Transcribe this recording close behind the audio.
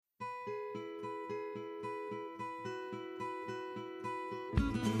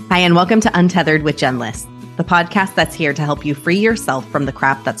Hi, and welcome to Untethered with Jen Liss, the podcast that's here to help you free yourself from the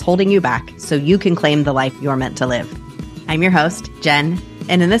crap that's holding you back so you can claim the life you're meant to live. I'm your host, Jen,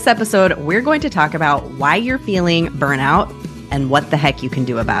 and in this episode, we're going to talk about why you're feeling burnout and what the heck you can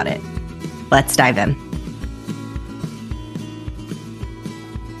do about it. Let's dive in.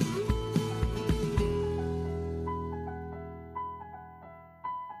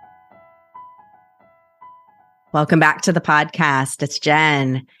 Welcome back to the podcast. It's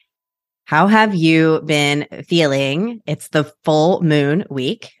Jen. How have you been feeling? It's the full moon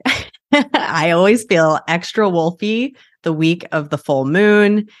week. I always feel extra wolfy the week of the full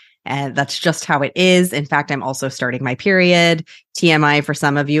moon, and that's just how it is. In fact, I'm also starting my period, TMI for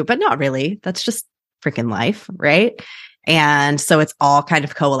some of you, but not really. That's just freaking life, right? And so it's all kind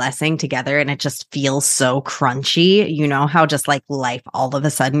of coalescing together and it just feels so crunchy. You know how just like life, all of a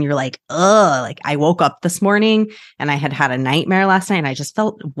sudden you're like, ugh, like I woke up this morning and I had a nightmare last night and I just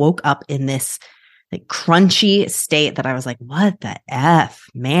woke up in this like crunchy state that I was like, what the F,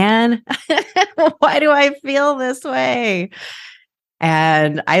 man? Why do I feel this way?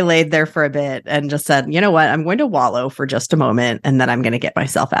 And I laid there for a bit and just said, you know what? I'm going to wallow for just a moment and then I'm going to get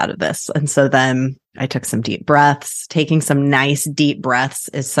myself out of this. And so then I took some deep breaths. Taking some nice deep breaths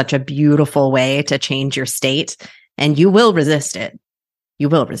is such a beautiful way to change your state. And you will resist it. You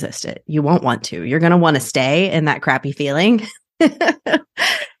will resist it. You won't want to. You're going to want to stay in that crappy feeling.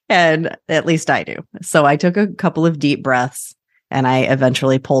 And at least I do. So I took a couple of deep breaths and I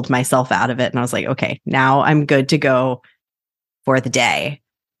eventually pulled myself out of it. And I was like, okay, now I'm good to go for the day.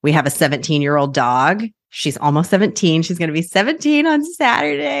 We have a 17-year-old dog. She's almost 17. She's going to be 17 on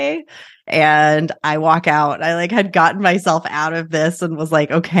Saturday. And I walk out. I had gotten myself out of this and was like,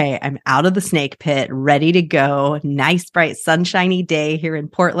 okay, I'm out of the snake pit, ready to go. Nice, bright, sunshiny day here in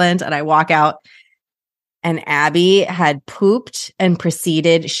Portland. And I walk out and Abby had pooped and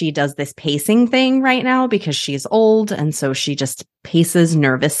proceeded. She does this pacing thing right now because she's old. And so she just paces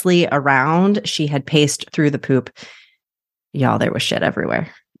nervously around. She had paced through the poop. Y'all, there was shit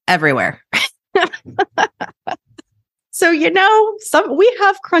everywhere. So, we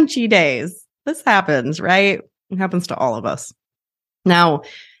have crunchy days. This happens, right? It happens to all of us. Now,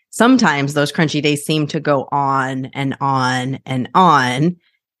 sometimes those crunchy days seem to go on and on and on.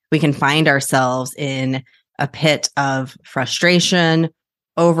 We can find ourselves in a pit of frustration,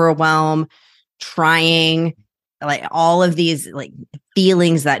 overwhelm, trying, like all of these like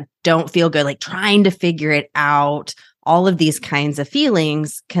feelings that don't feel good, like trying to figure it out. All of these kinds of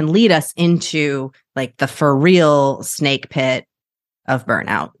feelings can lead us into like the for real snake pit of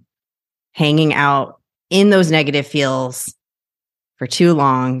burnout. Hanging out in those negative feels for too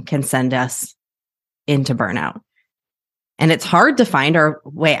long can send us into burnout. And it's hard to find our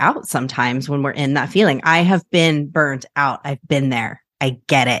way out sometimes when we're in that feeling. I have been burnt out. I've been there. I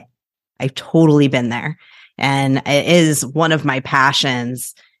get it. I've totally been there. And it is one of my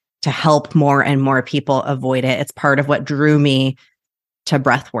passions to help more and more people avoid it. It's part of what drew me to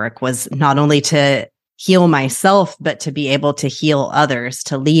breath work, was not only to heal myself, but to be able to heal others,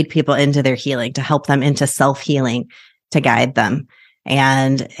 to lead people into their healing, to help them into self-healing, to guide them.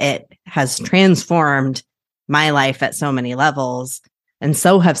 And it has transformed my life at so many levels. And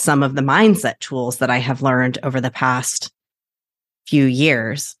so have some of the mindset tools that I have learned over the past few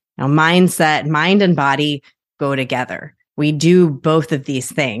years. Now, mindset, mind and body go together. We do both of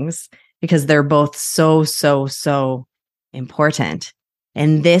these things because they're both so important.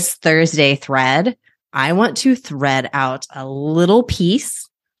 In this Thursday thread, I want to thread out a little piece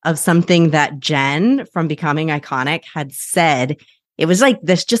of something that Jen from Becoming Iconic had said. It was like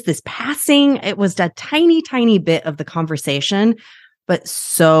this passing. It was a tiny bit of the conversation, but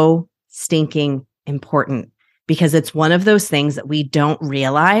so stinking important because it's one of those things that we don't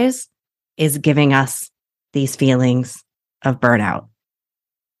realize is giving us these feelings of burnout.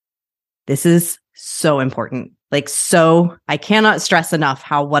 This is so important. I cannot stress enough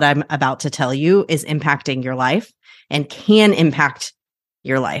how what I'm about to tell you is impacting your life and can impact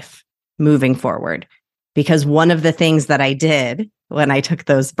your life moving forward. Because one of the things that I did when I took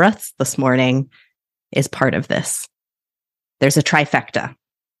those breaths this morning is part of this. There's a trifecta.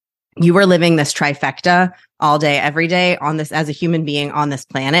 You are living this trifecta all day, every day on this as a human being on this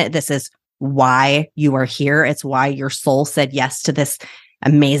planet. This is why you are here. It's why your soul said yes to this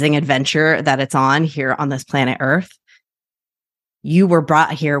amazing adventure that it's on here on this planet Earth. You were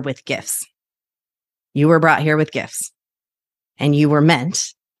brought here with gifts. You were brought here with gifts. And you were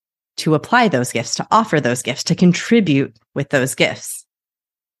meant to apply those gifts, to offer those gifts, to contribute with those gifts.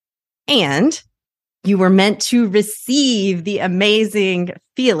 And you were meant to receive the amazing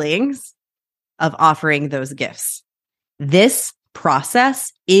feelings of offering those gifts. This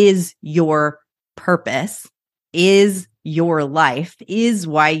process is your purpose, is your life, is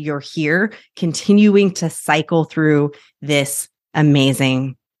why you're here, continuing to cycle through this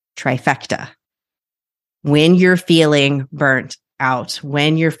amazing trifecta. When you're feeling burnt out,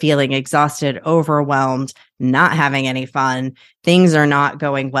 when you're feeling exhausted, overwhelmed, not having any fun, things are not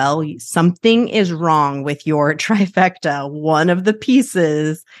going well, something is wrong with your trifecta. One of the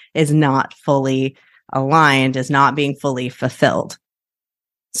pieces is not fully aligned, is not being fully fulfilled.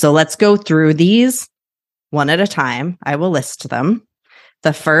 So let's go through these one at a time. I will list them.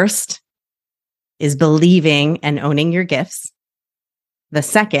 The first is believing and owning your gifts. The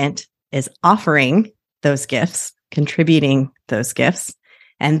second is offering those gifts, contributing those gifts.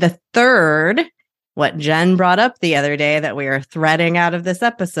 And the third, what Jen brought up the other day that we are threading out of this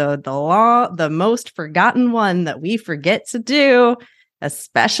episode, the most forgotten one that we forget to do,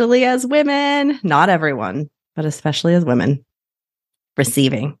 especially as women, not everyone, but especially as women,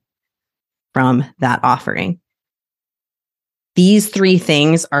 receiving from that offering. These three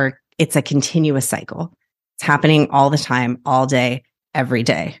things it's a continuous cycle. It's happening all the time, all day, every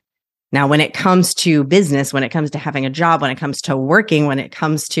day. Now, when it comes to business, when it comes to having a job, when it comes to working, when it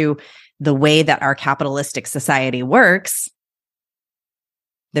comes to the way that our capitalistic society works,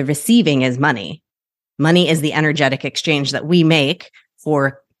 the receiving is money. Money is the energetic exchange that we make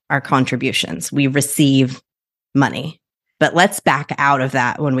for our contributions. We receive money. But let's back out of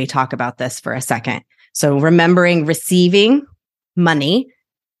that when we talk about this for a second. So remembering receiving money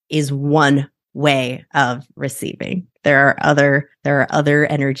is one way of receiving. There are other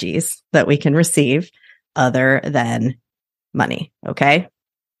energies that we can receive other than money. Okay.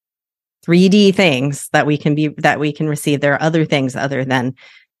 3D things that we can receive. There are other things other than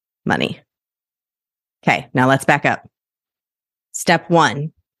money. Okay. Now let's back up. Step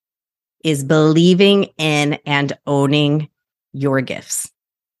 1 is believing in and owning your gifts.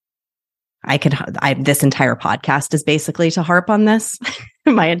 This entire podcast is basically to harp on this.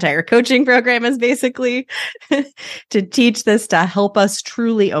 My entire coaching program is basically to teach this, to help us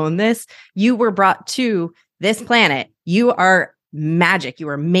truly own this. You were brought to this planet. You are magic. You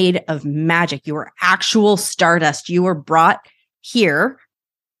are made of magic. You are actual stardust. You were brought here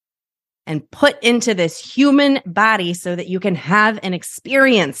and put into this human body so that you can have an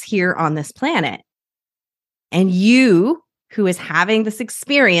experience here on this planet. And you, who is having this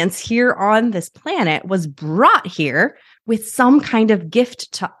experience here on this planet, was brought here with some kind of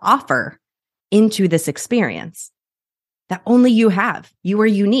gift to offer into this experience that only you have. You are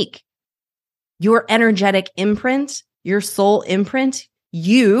unique. Your energetic imprint, your soul imprint,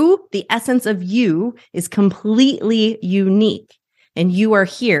 you, the essence of you, is completely unique. And you are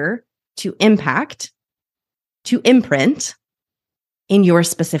here to impact, to imprint in your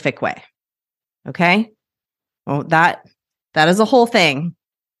specific way. Okay? Well, that is a whole thing.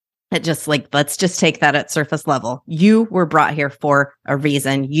 It just let's just take that at surface level. You were brought here for a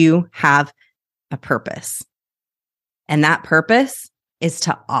reason. You have a purpose. And that purpose is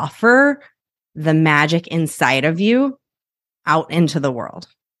to offer the magic inside of you out into the world.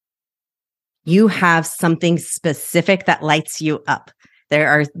 You have something specific that lights you up. There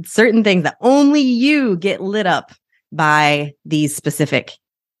are certain things that only you get lit up by these specific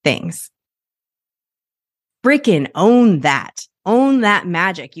things. Freaking own that. Own that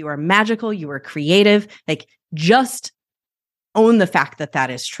magic. You are magical. You are creative. Just own the fact that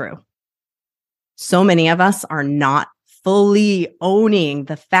that is true. So many of us are not fully owning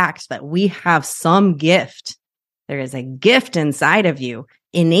the fact that we have some gift. There is a gift inside of you,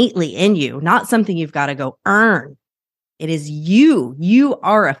 innately in you, not something you've got to go earn. It is you. You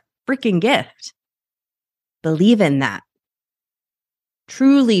are a freaking gift. Believe in that.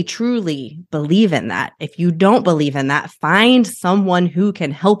 Truly, truly believe in that. If you don't believe in that, find someone who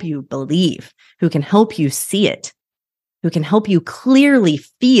can help you believe, who can help you see it, who can help you clearly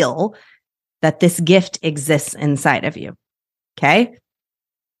feel that this gift exists inside of you. Okay?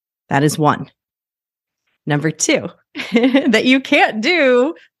 That is one. Number 2, that you can't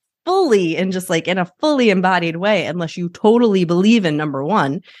do fully and just in a fully embodied way unless you totally believe in number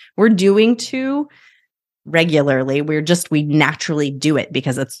 1. We're doing 2 regularly. We naturally do it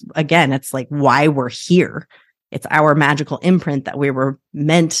because it's why we're here. It's our magical imprint that we were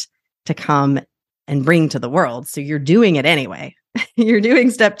meant to come and bring to the world. So you're doing it anyway. You're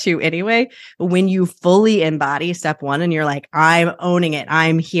doing step 2 anyway. When you fully embody step 1 and you're like, I'm owning it.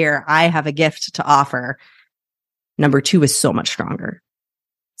 I'm here. I have a gift to offer. Number 2 is so much stronger.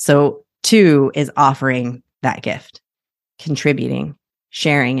 So 2 is offering that gift, contributing,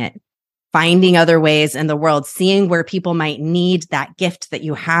 sharing it, finding other ways in the world, seeing where people might need that gift that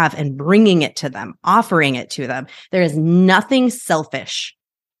you have and bringing it to them, offering it to them. There is nothing selfish.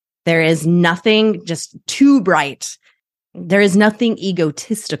 There is nothing just too bright. There is nothing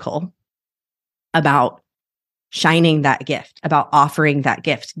egotistical about shining that gift, about offering that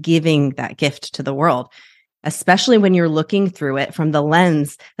gift, giving that gift to the world, especially when you're looking through it from the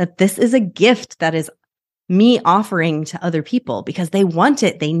lens that this is a gift that is me offering to other people because they want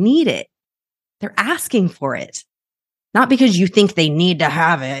it, they need it. They're asking for it, not because you think they need to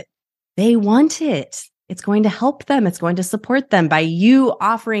have it. They want it. It's going to help them. It's going to support them by you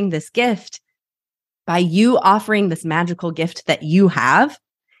offering this gift, by you offering this magical gift that you have.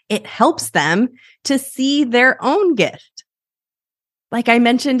 It helps them to see their own gift. Like I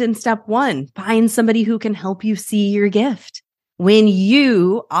mentioned in step 1, find somebody who can help you see your gift. When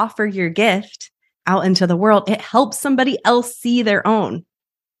you offer your gift out into the world, it helps somebody else see their own.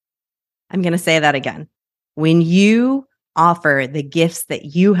 I'm going to say that again. When you offer the gifts that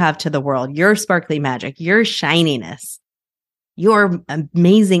you have to the world, your sparkly magic, your shininess, your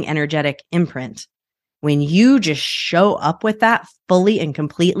amazing energetic imprint, when you just show up with that fully and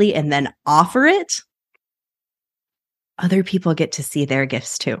completely and then offer it, other people get to see their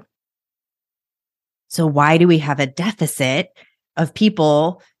gifts too. So why do we have a deficit of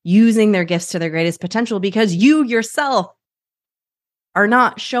people using their gifts to their greatest potential? Because you yourself are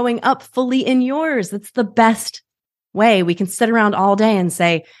not showing up fully in yours. That's the best way. We can sit around all day and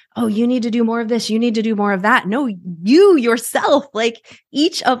say, oh, you need to do more of this. You need to do more of that. No, you yourself, like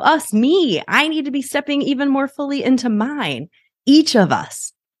each of us, me, I need to be stepping even more fully into mine, each of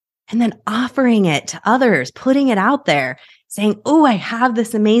us, and then offering it to others, putting it out there, saying, oh, I have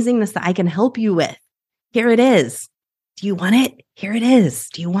this amazingness that I can help you with. Here it is. Do you want it? Here it is.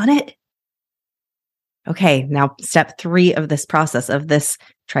 Do you want it? Okay, now step 3 of this process, of this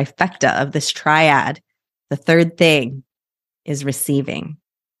trifecta, of this triad, the third thing is receiving.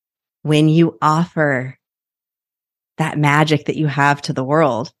 When you offer that magic that you have to the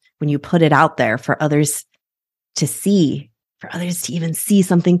world, when you put it out there for others to see, for others to even see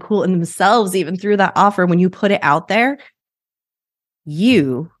something cool in themselves, even through that offer, when you put it out there,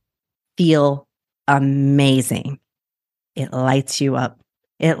 you feel amazing. It lights you up.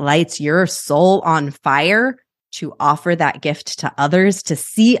 It lights your soul on fire to offer that gift to others, to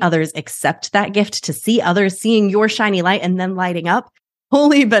see others accept that gift, to see others seeing your shiny light and then lighting up.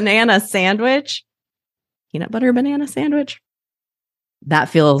 Holy banana sandwich, peanut butter banana sandwich. That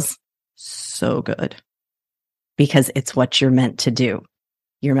feels so good because it's what you're meant to do.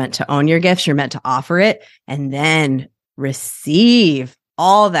 You're meant to own your gifts. You're meant to offer it and then receive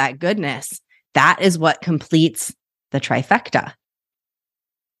all that goodness. That is what completes the trifecta.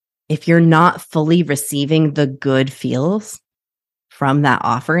 If you're not fully receiving the good feels from that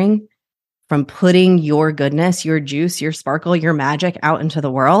offering, from putting your goodness, your juice, your sparkle, your magic out into the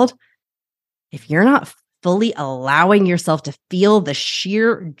world, if you're not fully allowing yourself to feel the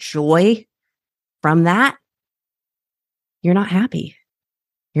sheer joy from that, you're not happy.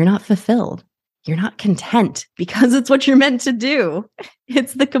 You're not fulfilled. You're not content because it's what you're meant to do.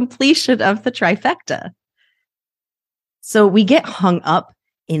 It's the completion of the trifecta. So we get hung up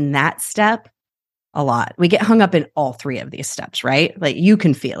in that step a lot. We get hung up in all 3 of these steps, right? Like you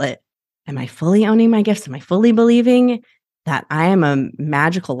can feel it. Am I fully owning my gifts? Am I fully believing that I am a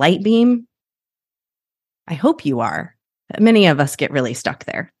magical light beam? I hope you are. But many of us get really stuck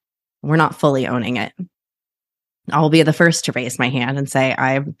there. We're not fully owning it. I'll be the first to raise my hand and say,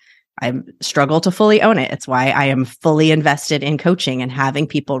 I struggle to fully own it. It's why I am fully invested in coaching and having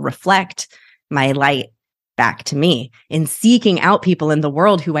people reflect my light back to me, in seeking out people in the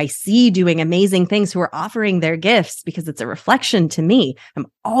world who I see doing amazing things, who are offering their gifts because it's a reflection to me. I'm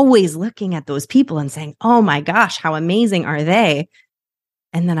always looking at those people and saying, oh my gosh, how amazing are they?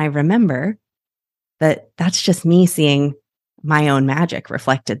 And then I remember that that's just me seeing my own magic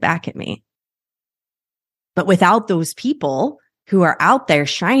reflected back at me. But without those people who are out there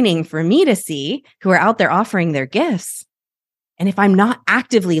shining for me to see, who are out there offering their gifts, and if I'm not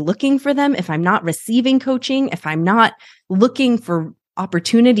actively looking for them, if I'm not receiving coaching, if I'm not looking for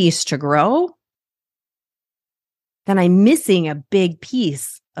opportunities to grow, then I'm missing a big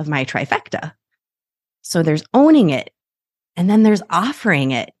piece of my trifecta. So there's owning it, and then there's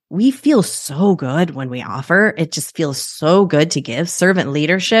offering it. We feel so good when we offer. It just feels so good to give. Servant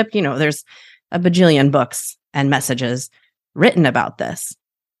leadership, there's a bajillion books and messages written about this.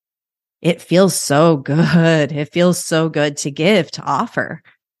 It feels so good. It feels so good to give, to offer.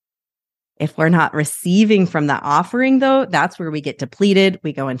 If we're not receiving from that offering, though, that's where we get depleted.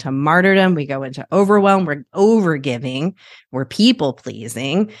 We go into martyrdom. We go into overwhelm. We're overgiving. We're people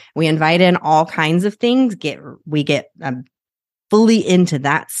pleasing. We invite in all kinds of things. We get fully into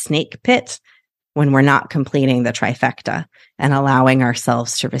that snake pit when we're not completing the trifecta and allowing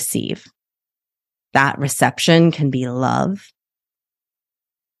ourselves to receive. That reception can be love.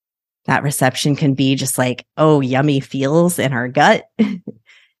 That reception can be just like, oh, yummy feels in our gut.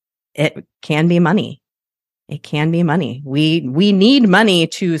 It can be money. It can be money. We need money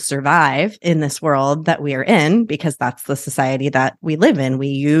to survive in this world that we are in because that's the society that we live in. We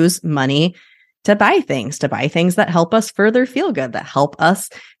use money to buy things that help us further feel good, that help us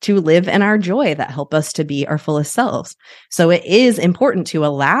to live in our joy, that help us to be our fullest selves. So it is important to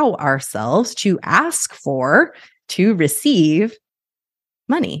allow ourselves to ask for, to receive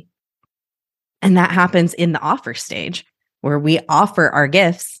money. And that happens in the offer stage, where we offer our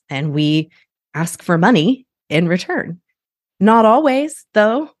gifts and we ask for money in return. Not always,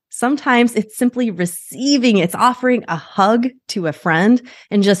 though. Sometimes it's simply receiving, it's offering a hug to a friend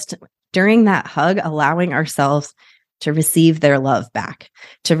and just during that hug, allowing ourselves to receive their love back,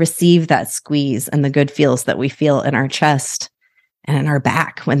 to receive that squeeze and the good feels that we feel in our chest and in our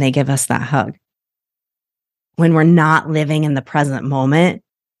back when they give us that hug. When we're not living in the present moment,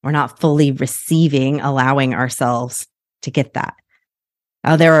 we're not fully receiving, allowing ourselves to get that.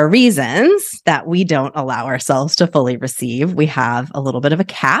 Now, there are reasons that we don't allow ourselves to fully receive. We have a little bit of a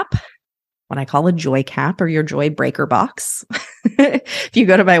cap, what I call a joy cap or your joy breaker box. If you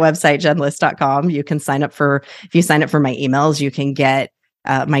go to my website, jenlist.com, you can sign up for, if you sign up for my emails, you can get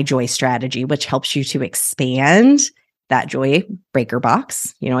my joy strategy, which helps you to expand that joy breaker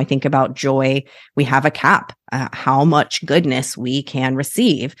box. You know, I think about joy. We have a cap, how much goodness we can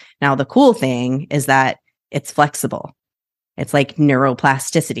receive. Now, the cool thing is that it's flexible. It's like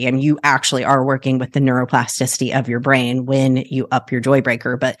neuroplasticity. I mean, you actually are working with the neuroplasticity of your brain when you up your joy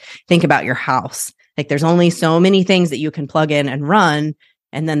breaker. But think about your house. Like there's only so many things that you can plug in and run,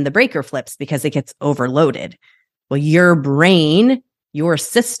 and then the breaker flips because it gets overloaded. Well, your brain, your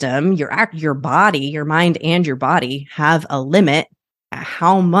system, your body, your mind and your body have a limit at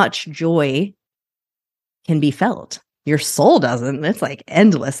how much joy can be felt. Your soul doesn't. It's like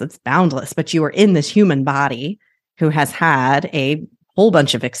endless. It's boundless. But you are in this human body who has had a whole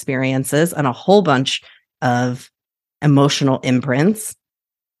bunch of experiences and a whole bunch of emotional imprints,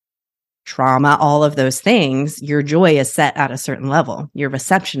 trauma, all of those things. Your joy is set at a certain level. Your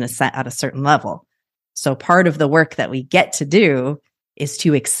reception is set at a certain level. So part of the work that we get to do is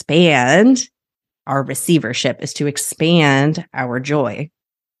to expand our receivership, is to expand our joy.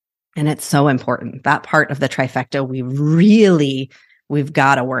 And it's so important. That part of the trifecta, we've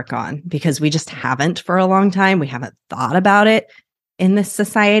got to work on because we just haven't for a long time. We haven't thought about it in this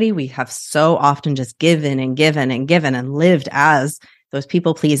society. We have so often just given and given and given and lived as those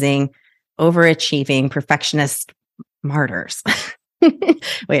people-pleasing, overachieving, perfectionist martyrs.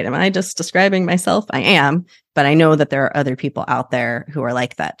 Wait, am I just describing myself? I am, but I know that there are other people out there who are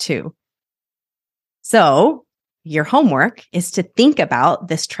like that too. So your homework is to think about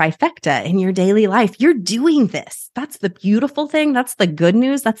this trifecta in your daily life. You're doing this. That's the beautiful thing. That's the good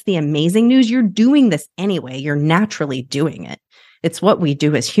news. That's the amazing news. You're doing this anyway. You're naturally doing it. It's what we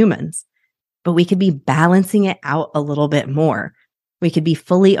do as humans, but we could be balancing it out a little bit more. We could be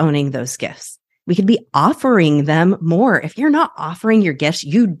fully owning those gifts. We could be offering them more. If you're not offering your gifts,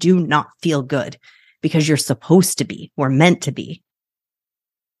 you do not feel good because you're supposed to be, or meant to be.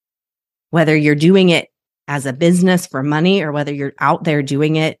 Whether you're doing it as a business for money or whether you're out there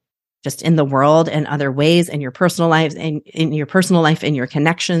doing it just in the world and other ways in your personal lives and in your personal life, in your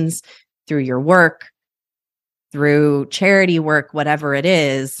connections, through your work, through charity work, whatever it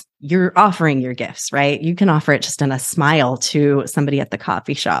is, you're offering your gifts, right? You can offer it just in a smile to somebody at the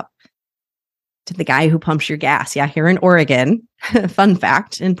coffee shop, to the guy who pumps your gas. Yeah, here in Oregon, fun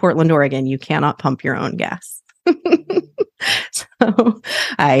fact, in Portland, Oregon, you cannot pump your own gas. So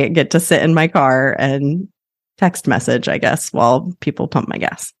I get to sit in my car and text message, I guess, while people pump my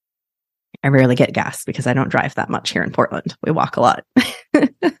gas. I rarely get gas because I don't drive that much here in Portland. We walk a lot.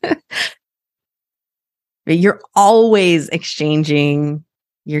 But you're always exchanging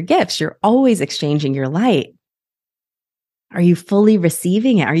your gifts. You're always exchanging your light. Are you fully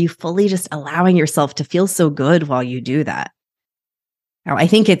receiving it? Are you fully just allowing yourself to feel so good while you do that? Now, I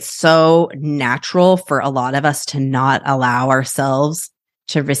think it's so natural for a lot of us to not allow ourselves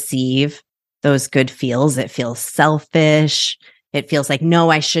to receive those good feels. It feels selfish. It feels like,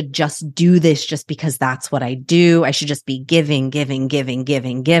 no, I should just do this just because that's what I do. I should just be giving.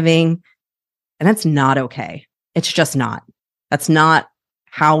 And that's not okay. It's just not. That's not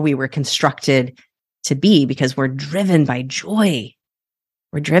how we were constructed to be, because we're driven by joy.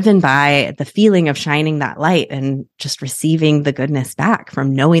 We're driven by the feeling of shining that light and just receiving the goodness back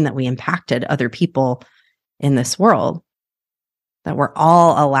from knowing that we impacted other people in this world, that we're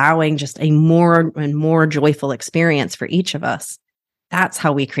all allowing just a more and more joyful experience for each of us. That's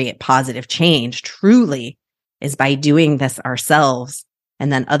how we create positive change, truly, is by doing this ourselves.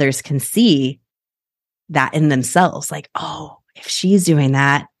 And then others can see that in themselves, like, oh, if she's doing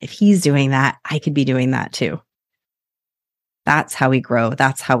that, if he's doing that, I could be doing that too. That's how we grow.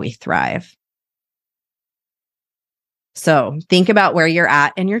 That's how we thrive. So think about where you're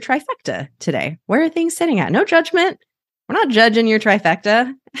at in your trifecta today. Where are things sitting at? No judgment. We're not judging your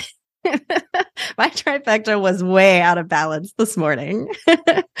trifecta. My trifecta was way out of balance this morning,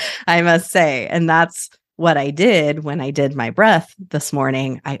 I must say. And that's what I did when I did my breath this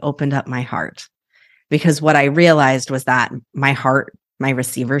morning. I opened up my heart, because what I realized was that my heart, my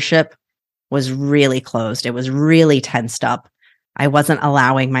receivership, was really closed. It was really tensed up. I wasn't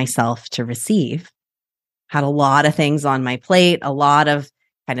allowing myself to receive. Had a lot of things on my plate. A lot of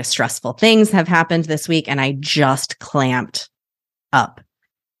kind of stressful things have happened this week, and I just clamped up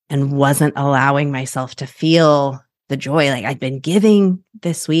and wasn't allowing myself to feel the joy like I'd been giving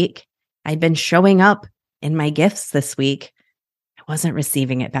this week. I'd been showing up in my gifts this week. I wasn't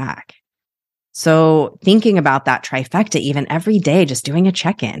receiving it back. So thinking about that trifecta, even every day, just doing a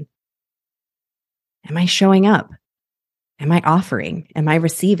check-in. Am I showing up? Am I offering? Am I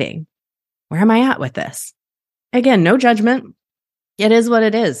receiving? Where am I at with this? Again, no judgment. It is what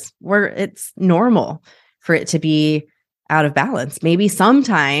it is. It's normal for it to be out of balance. Maybe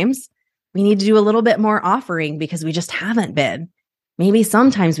sometimes we need to do a little bit more offering because we just haven't been. Maybe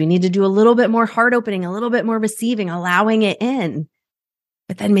sometimes we need to do a little bit more heart opening, a little bit more receiving, allowing it in.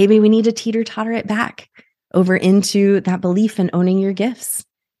 But then maybe we need to teeter-totter it back over into that belief in owning your gifts,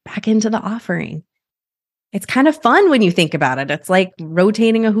 back into the offering. It's kind of fun when you think about it. It's like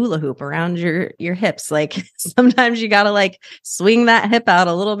rotating a hula hoop around your hips. Like sometimes you got to like swing that hip out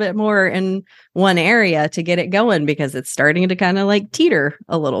a little bit more in one area to get it going, because it's starting to kind of like teeter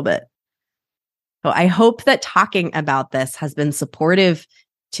a little bit. So I hope that talking about this has been supportive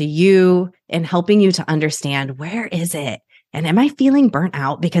to you in helping you to understand, where is it? And am I feeling burnt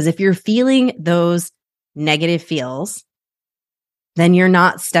out? Because if you're feeling those negative feels, then you're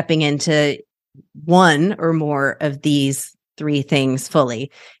not stepping into one or more of these three things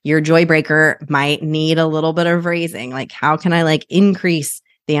fully. Your joy breaker might need a little bit of raising. Like, how can I like increase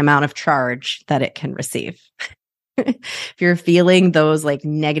the amount of charge that it can receive? If you're feeling those like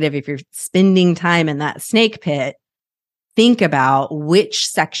negative, if you're spending time in that snake pit, think about which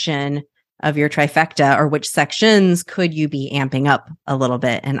section of your trifecta or which sections could you be amping up a little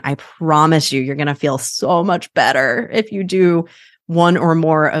bit. And I promise you're going to feel so much better if you do one or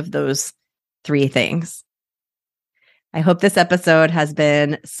more of those three things. I hope this episode has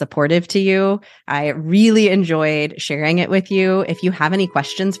been supportive to you. I really enjoyed sharing it with you. If you have any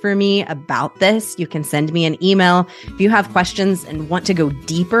questions for me about this, you can send me an email. If you have questions and want to go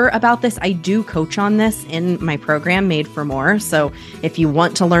deeper about this, I do coach on this in my program, Made for More. So if you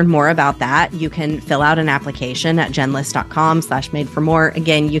want to learn more about that, you can fill out an application at jenlist.com/madeformore.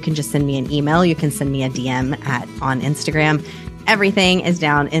 Again, you can just send me an email. You can send me a DM on Instagram. Everything is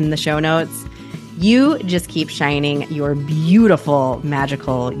down in the show notes. You just keep shining your beautiful,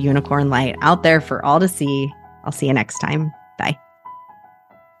 magical unicorn light out there for all to see. I'll see you next time. Bye.